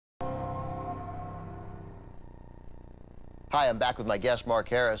Hi, I'm back with my guest, Mark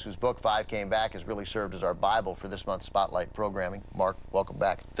Harris, whose book, Five Came Back, has really served as our Bible for this month's Spotlight programming. Mark, welcome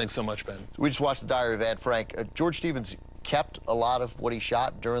back. Thanks so much, Ben. So we just watched The Diary of Anne Frank. George Stevens kept a lot of what he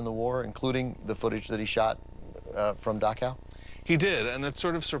shot during the war, including the footage that he shot from Dachau? He did, and it's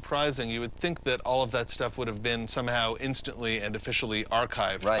sort of surprising. You would think that all of that stuff would have been somehow instantly and officially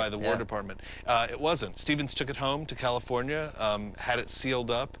archived by the War Department. It wasn't. Stevens took it home to California, had it sealed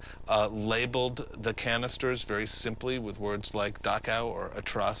up, labeled the canisters very simply with words like Dachau or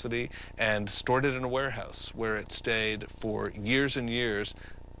atrocity, and stored it in a warehouse where it stayed for years and years,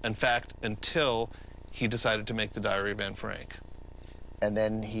 in fact, until he decided to make The Diary of Anne Frank. And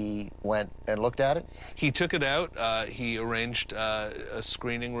then he went and looked at it? He took it out. He arranged a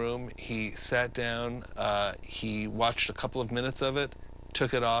screening room. He sat down. He watched a couple of minutes of it,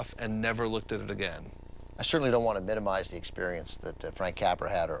 took it off, and never looked at it again. I certainly don't want to minimize the experience that Frank Capra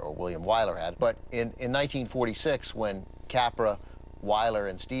had or William Wyler had, but in 1946, when Capra,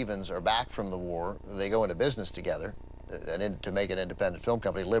 Wyler, and Stevens are back from the war, they go into business together to make an independent film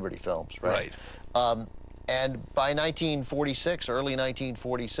company, Liberty Films, right? Right. And by 1946, early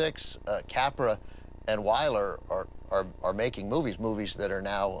 1946, Capra and Wyler are making movies that are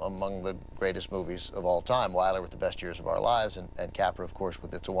now among the greatest movies of all time. Wyler with The Best Years of Our Lives, and Capra, of course,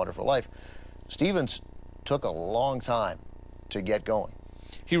 with It's a Wonderful Life. Stevens took a long time to get going.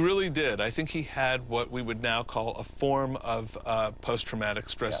 He really did. I think he had what we would now call a form of post-traumatic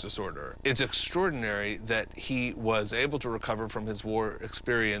stress disorder. It's extraordinary that he was able to recover from his war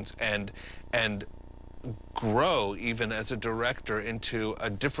experience and grow even as a director into a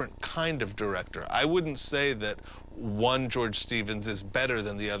different kind of director. I wouldn't say that one George Stevens is better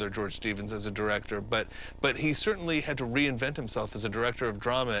than the other George Stevens as a director, but he certainly had to reinvent himself as a director of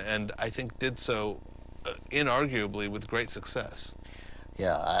drama, and I think did so inarguably with great success.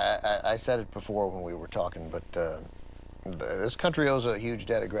 Yeah, I said it before when we were talking, but this country owes a huge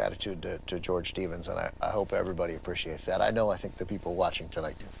debt of gratitude to George Stevens, and I hope everybody appreciates that. I think the people watching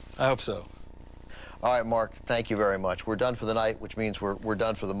tonight do. I hope so. All right, Mark, thank you very much. We're done for the night, which means we're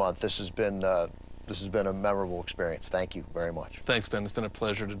done for the month. This has been a memorable experience. Thank you very much. Thanks, Ben. It's been a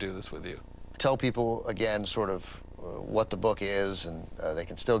pleasure to do this with you. Tell people again sort of what the book is, and they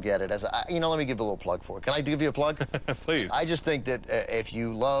can still get it. Let me give a little plug for it. Can I give you a plug? Please. I just think that if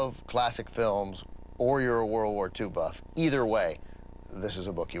you love classic films or you're a World War II buff, either way, this is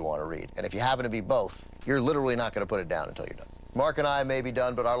a book you want to read. And if you happen to be both, you're literally not going to put it down until you're done. Mark and I may be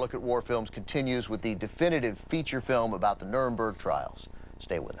done, but our look at war films continues with the definitive feature film about the Nuremberg trials.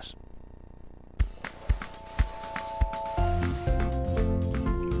 Stay with us.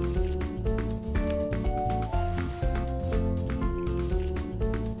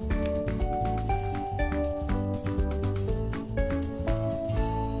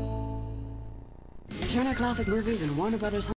 Turner Classic Movies and Warner Brothers